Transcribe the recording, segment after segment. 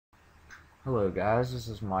Hello guys, this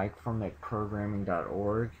is Mike from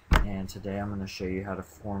McProgramming.org, and today I'm going to show you how to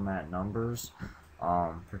format numbers,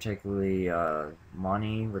 particularly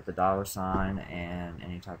money with the dollar sign and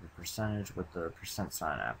any type of percentage with the percent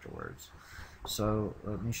sign afterwards. So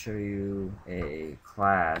let me show you a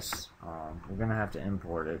class. We're going to have to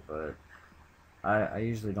import it, but I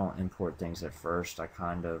usually don't import things at first. I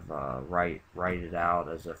kind of write it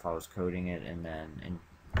out as if I was coding it, and then in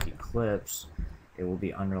Eclipse it will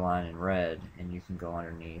be underlined in red, and you can go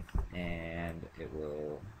underneath and it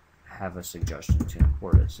will have a suggestion to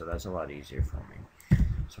import it, so that's a lot easier for me.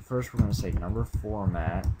 So first we're going to say number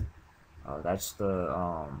format. That's the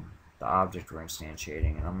object we're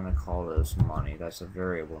instantiating, and I'm going to call this money. That's a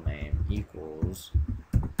variable name. Equals,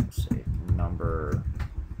 say, number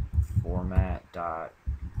format dot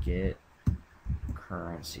get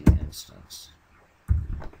currency instance.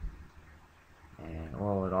 And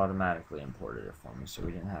well, it automatically imported it for me, so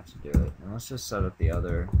we didn't have to do it. And let's just set up the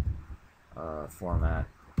other format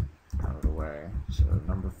out of the way. So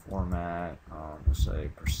number format, let's say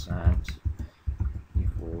percent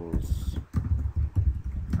equals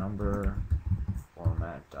number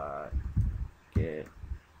format dot get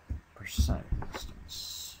percent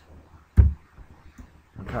instance.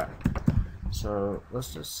 Okay, so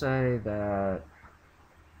let's just say that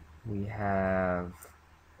we have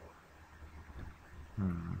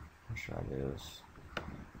what should I do this?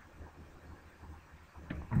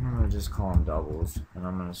 I'm gonna just call them doubles, and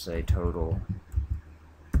I'm gonna say total.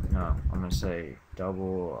 No, I'm gonna say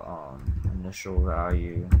double initial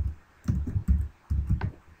value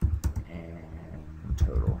and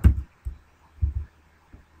total,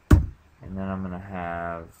 and then I'm gonna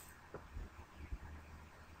have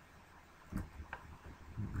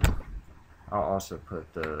I'll also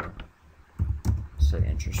put the say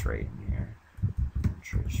interest rate in here.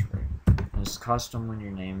 Interest rate. And it's custom when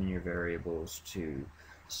you're naming your variables to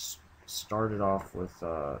start it off with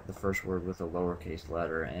the first word with a lowercase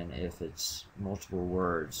letter, and if it's multiple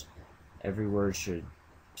words, every word should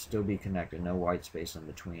still be connected, no white space in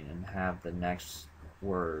between, and have the next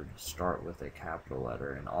word start with a capital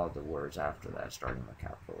letter, and all the words after that starting with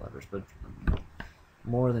capital letters. But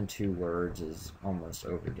more than 2 words is almost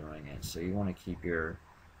overdoing it, so you want to keep your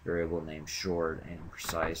variable name short and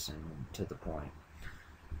precise and to the point.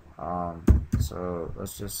 So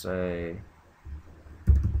let's just say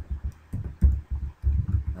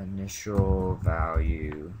initial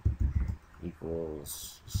value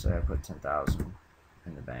equals, say I put 10,000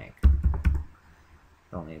 in the bank.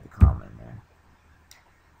 Don't need the comma in there.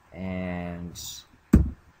 And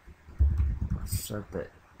let's set the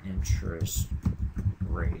interest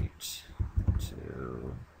rate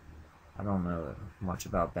to, I don't know much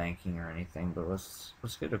about banking or anything, but let's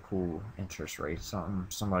get a cool interest rate, something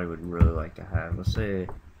somebody would really like to have. Let's say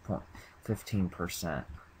 15%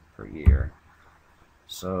 per year.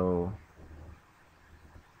 So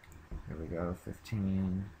here we go,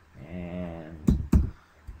 15, and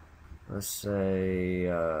let's say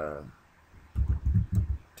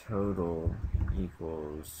total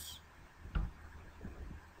equals,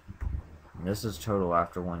 and this is total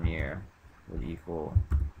after 1 year, would equal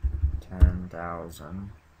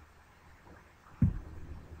 10,000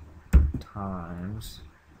 times,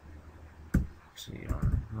 so you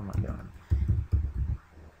don't, what am I doing?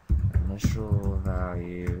 Initial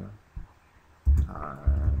value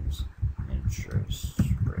times interest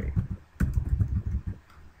rate.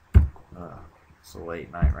 It's a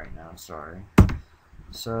late night right now, sorry.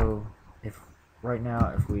 So if right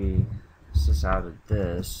now if we sys out of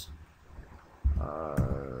this,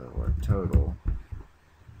 or total,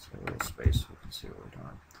 so a little space, we can see what we're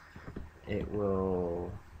doing. It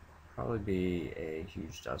will probably be a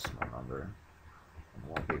huge decimal number. It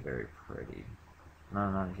won't be very pretty. No,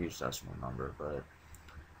 not a huge decimal number, but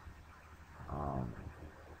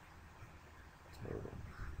total.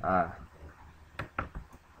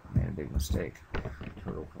 Made a big mistake.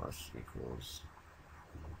 Total plus equals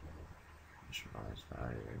initialized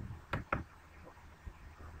value.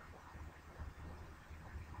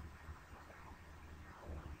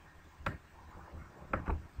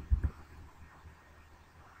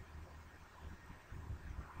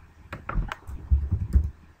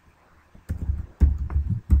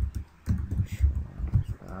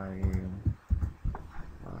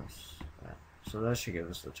 So that should give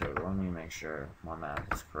us the total. Let me make sure my math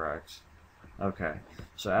is correct. Okay,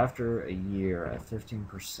 so after a year at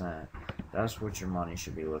 15%, that's what your money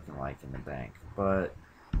should be looking like in the bank. But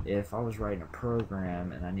if I was writing a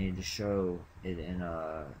program and I needed to show it in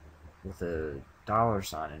with a dollar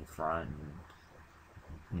sign in front,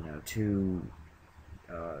 and 2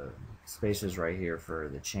 spaces right here for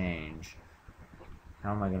the change,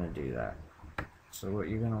 How am I going to do that? So what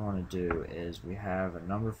you're going to want to do is we have a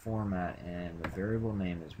number format and the variable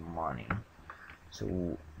name is money.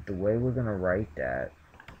 So the way we're going to write that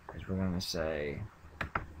is we're going to say,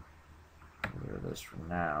 this from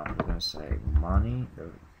now, we're going to say money,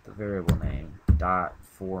 the variable name, dot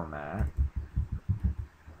format,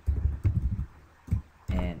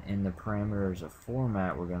 and in the parameters of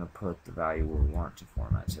format we're going to put the value we want to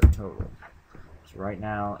format, so total. So right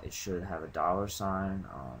now it should have a $sign.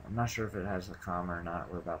 I'm not sure if it has a comma or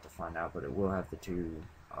not, we're about to find out, but it will have the two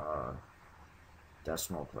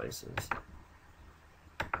decimal places.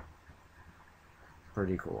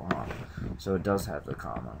 Pretty cool, huh? So it does have the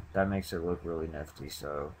comma. That makes it look really nifty,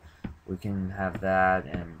 so we can have that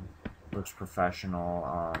and looks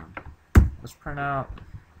professional. Let's print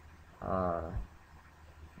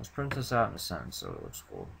this out in a sentence so it looks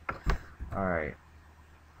cool. Alright.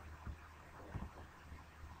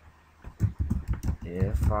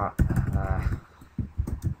 If I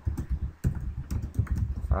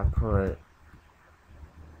put,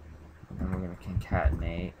 and then we're going to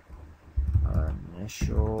concatenate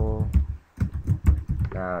initial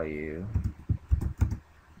value,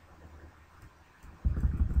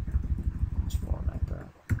 let's format that,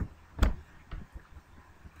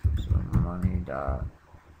 so money dot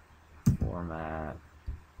format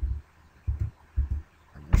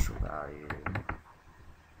initial value,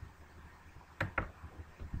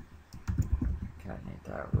 concatenate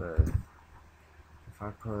that with, if I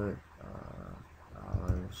put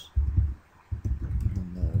dollars in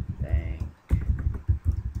the bank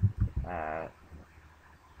at,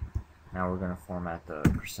 now we're going to format the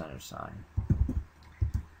percentage sign.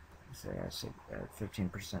 Say I say at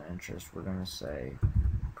 15% interest, we're going to say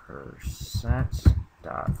percent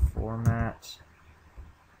dot format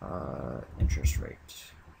interest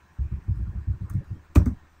rate.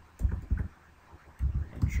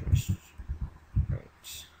 Interest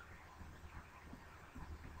rate.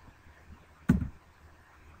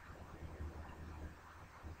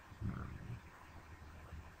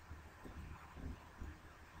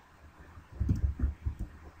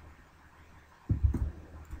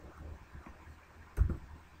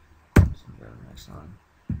 So go to the next line.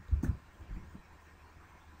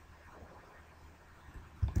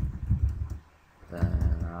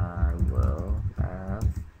 Then I will have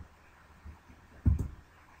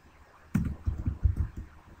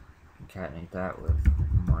concatenate that with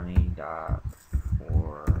money dot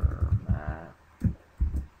format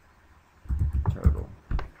total.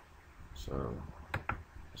 So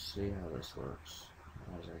let's see how this works.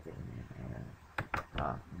 Why is that giving me an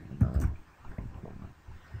error? Another.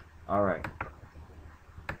 Alright.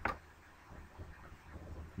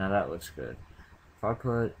 Now that looks good. If I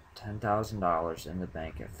put $10,000 in the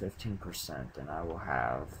bank at 15%, then I will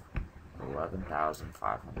have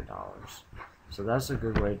 $11,500. So that's a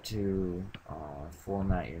good way to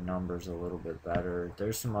format your numbers a little bit better.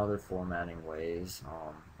 There's some other formatting ways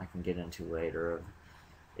I can get into later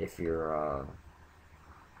if you're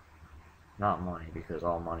not money, because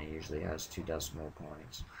all money usually has 2 decimal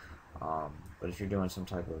points. But if you're doing some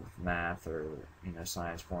type of math or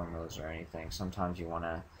science formulas or anything, sometimes you want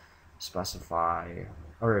to specify,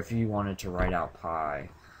 or if you wanted to write out pi,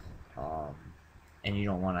 and you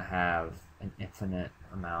don't want to have an infinite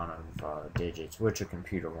amount of digits, which a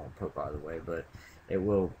computer won't put, by the way, but it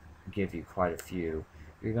will give you quite a few.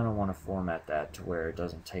 You're going to want to format that to where it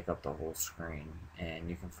doesn't take up the whole screen, and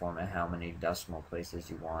you can format how many decimal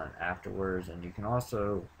places you want afterwards, and you can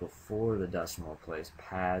also, before the decimal place,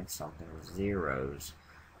 pad something with zeros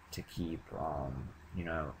to keep,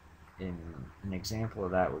 in an example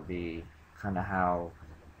of that would be kind of how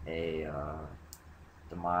the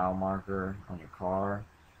mile marker on your car,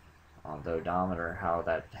 the odometer, how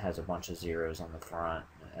that has a bunch of zeros on the front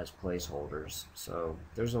as placeholders. So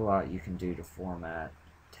there's a lot you can do to format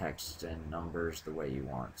text and numbers the way you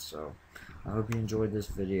want. So I hope you enjoyed this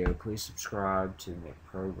video. Please subscribe to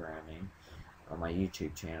McProgramming on my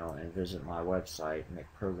YouTube channel and visit my website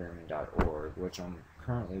mcprogramming.org, which I'm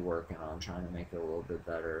currently working on trying to make it a little bit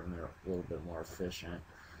better, a little bit more efficient.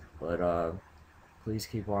 But please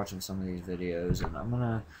keep watching some of these videos, and I'm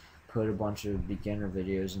gonna put a bunch of beginner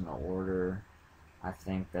videos in the order I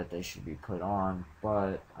think that they should be put on,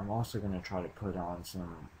 but I'm also going to try to put on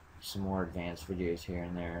some more advanced videos here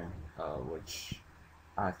and there, which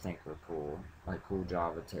I think are cool, like cool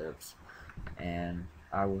Java tips, and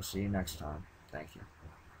I will see you next time. Thank you.